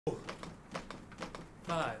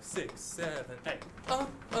5, 6, 7, 8.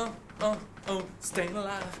 Staying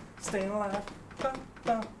alive, staying alive.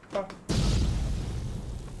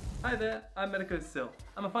 Hi there, I'm Medico.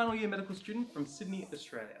 I'm a final year medical student from Sydney,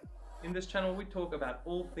 Australia. In this channel we talk about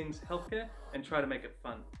all things healthcare and try to make it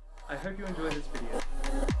fun. I hope you enjoy this video.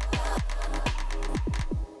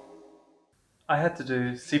 I had to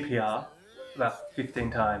do CPR about 15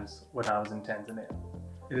 times when I was in Tanzania.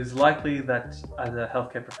 It is likely that as a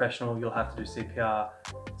healthcare professional you'll have to do CPR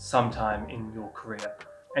sometime in your career.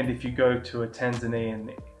 And if you go to a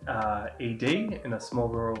Tanzanian ED in a small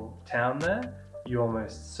rural town there, you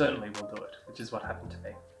almost certainly will do it, which is what happened to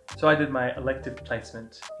me. So I did my elective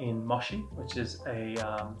placement in Moshi, which is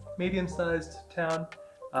a medium-sized town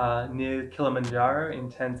near Kilimanjaro in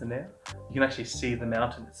Tanzania. You can actually see the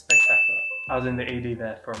mountain, it's spectacular. I was in the ED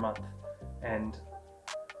there for a month, and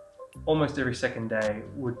almost every second day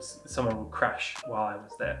someone would crash while I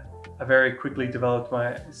was there. I very quickly developed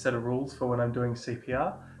my set of rules for when I'm doing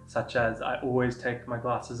CPR, such as I always take my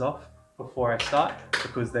glasses off before I start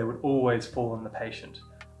because they would always fall on the patient,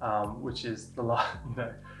 which is the last,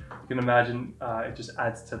 you can imagine it just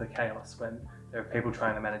adds to the chaos when there are people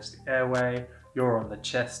trying to manage the airway, you're on the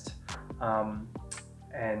chest,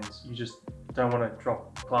 and you just don't want to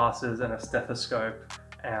drop glasses and a stethoscope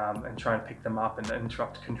and try and pick them up and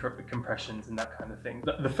interrupt compressions and that kind of thing.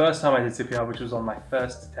 The first time I did CPR, which was on my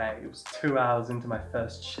first day, it was 2 hours into my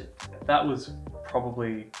first shift. That was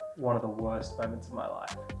probably one of the worst moments of my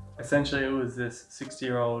life. Essentially, it was this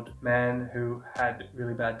 60-year-old man who had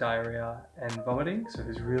really bad diarrhea and vomiting, so he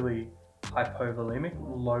was really hypovolemic,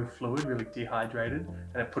 low fluid, really dehydrated,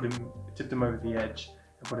 and it tipped him over the edge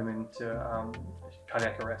and put him into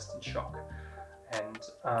cardiac arrest and shock. And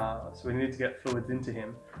so we needed to get fluids into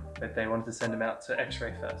him, but they wanted to send him out to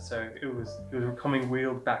X-ray first. So he was coming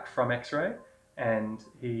wheeled back from X-ray, and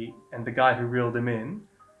the guy who reeled him in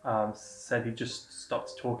said he just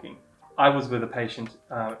stopped talking. I was with a patient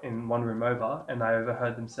in one room over, and I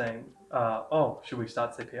overheard them saying, "Oh, should we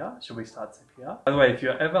start CPR? Should we start CPR?" By the way, if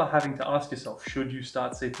you're ever having to ask yourself, should you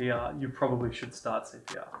start CPR, you probably should start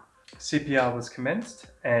CPR. CPR was commenced,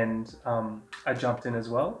 and I jumped in as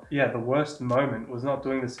well. Yeah, the worst moment was not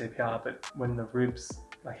doing the CPR, but when the ribs,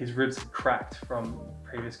 his ribs had cracked from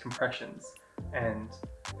previous compressions, and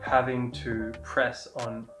having to press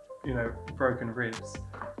on, broken ribs,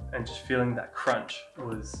 and just feeling that crunch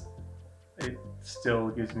it still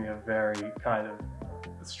gives me a very kind of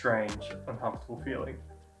strange, uncomfortable feeling.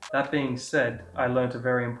 That being said, I learned a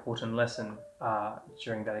very important lesson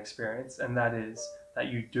during that experience, and that is that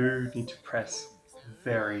you do need to press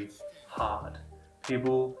very hard.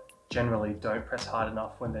 People generally don't press hard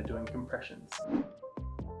enough when they're doing compressions.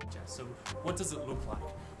 So what does it look like?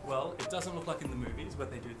 Well, it doesn't look like in the movies where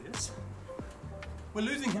they do this. We're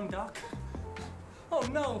losing him, Doc. Oh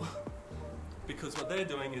no! Because what they're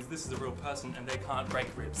doing is, this is a real person and they can't break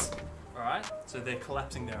ribs. Alright? So they're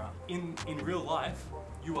collapsing their arm. In real life,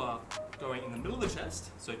 you are going in the middle of the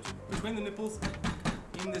chest, so between the nipples,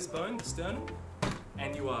 in this bone, the sternum,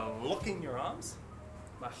 and you are locking your arms.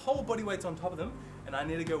 My whole body weight's on top of them, and I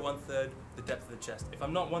need to go 1/3 the depth of the chest. If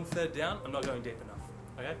I'm not 1/3 down, I'm not going deep enough.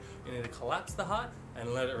 Okay? You need to collapse the heart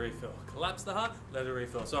and let it refill. Collapse the heart, let it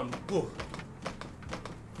refill. So I'm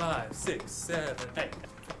 5, 6, 7, 8.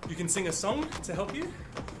 You can sing a song to help you.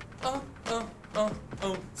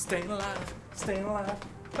 Staying alive, staying alive.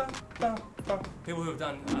 People who have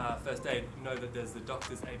done first aid know that there's the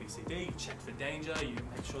doctor's ABCD. You check for danger, you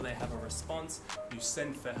make sure they have a response, you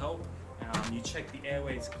send for help, you check the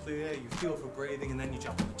airways clear, you feel for breathing, and then you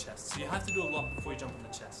jump on the chest. So you have to do a lot before you jump on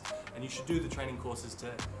the chest, and you should do the training courses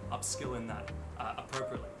to upskill in that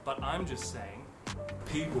appropriately. But I'm just saying,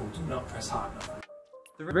 people do not press hard enough.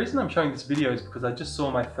 The reason I'm showing this video is because I just saw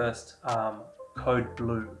my first code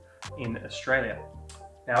blue in Australia.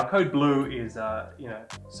 Now, code blue is,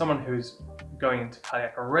 someone who's going into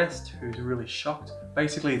cardiac arrest, who's really shocked.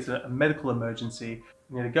 Basically, it's a medical emergency.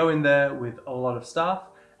 You need to go in there with a lot of staff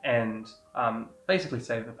and basically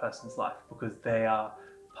save the person's life because they are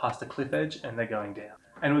past a cliff edge and they're going down.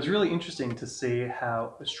 And it was really interesting to see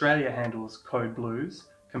how Australia handles code blues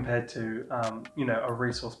compared to, a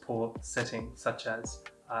resource poor setting such as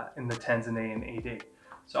in the Tanzanian ED.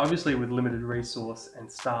 So obviously with limited resource and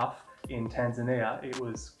staff in Tanzania, it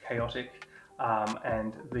was chaotic,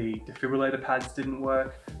 and the defibrillator pads didn't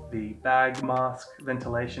work, the bag mask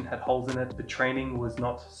ventilation had holes in it, the training was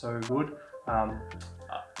not so good.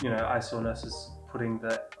 I saw nurses putting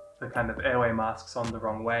the kind of airway masks on the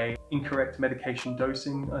wrong way, incorrect medication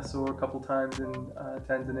dosing I saw a couple times in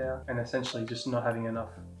Tanzania, and essentially just not having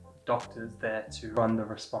enough doctors there to run the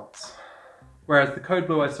response. Whereas the code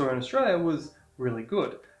blue I saw in Australia was really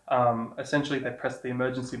good. Essentially, they press the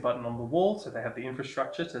emergency button on the wall, so they have the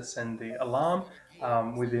infrastructure to send the alarm.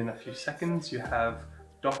 Within a few seconds, you have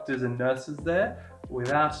doctors and nurses there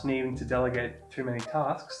without needing to delegate too many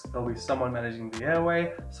tasks. There'll be someone managing the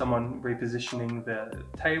airway, someone repositioning the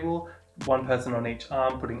table, one person on each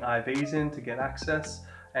arm putting IVs in to get access,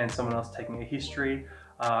 and someone else taking a history.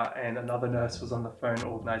 And another nurse was on the phone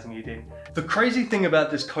organizing ED. The crazy thing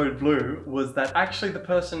about this code blue was that actually the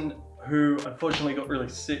person who unfortunately got really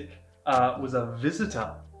sick was a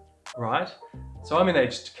visitor, right? So I'm in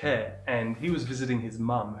aged care and he was visiting his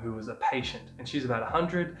mum who was a patient, and she's about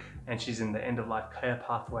 100 and she's in the end of life care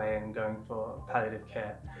pathway and going for palliative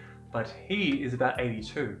care. But he is about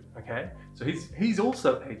 82, okay? So he's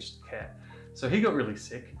also aged care. So he got really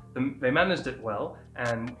sick. They managed it well,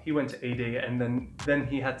 and he went to ED, and then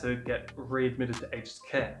he had to get readmitted to aged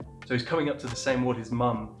care. So he's coming up to the same ward his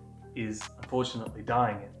mum is unfortunately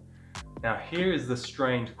dying in. Now here is the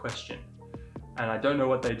strange question, and I don't know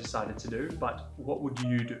what they decided to do, but what would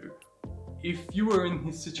you do? If you were in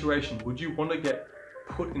his situation, would you want to get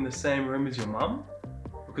put in the same room as your mum?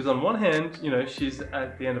 Because on one hand, you know, she's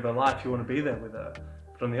at the end of her life, you want to be there with her.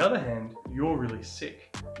 But on the other hand, you're really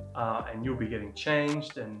sick and you'll be getting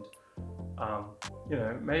changed, and you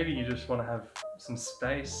know, maybe you just want to have some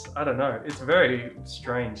space. I don't know. It's a very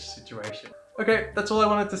strange situation. Okay, that's all I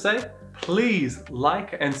wanted to say. Please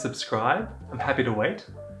like and subscribe. I'm happy to wait.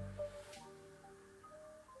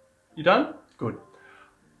 You done? Good.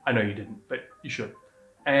 I know you didn't, but you should.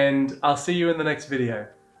 And I'll see you in the next video.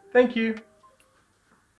 Thank you.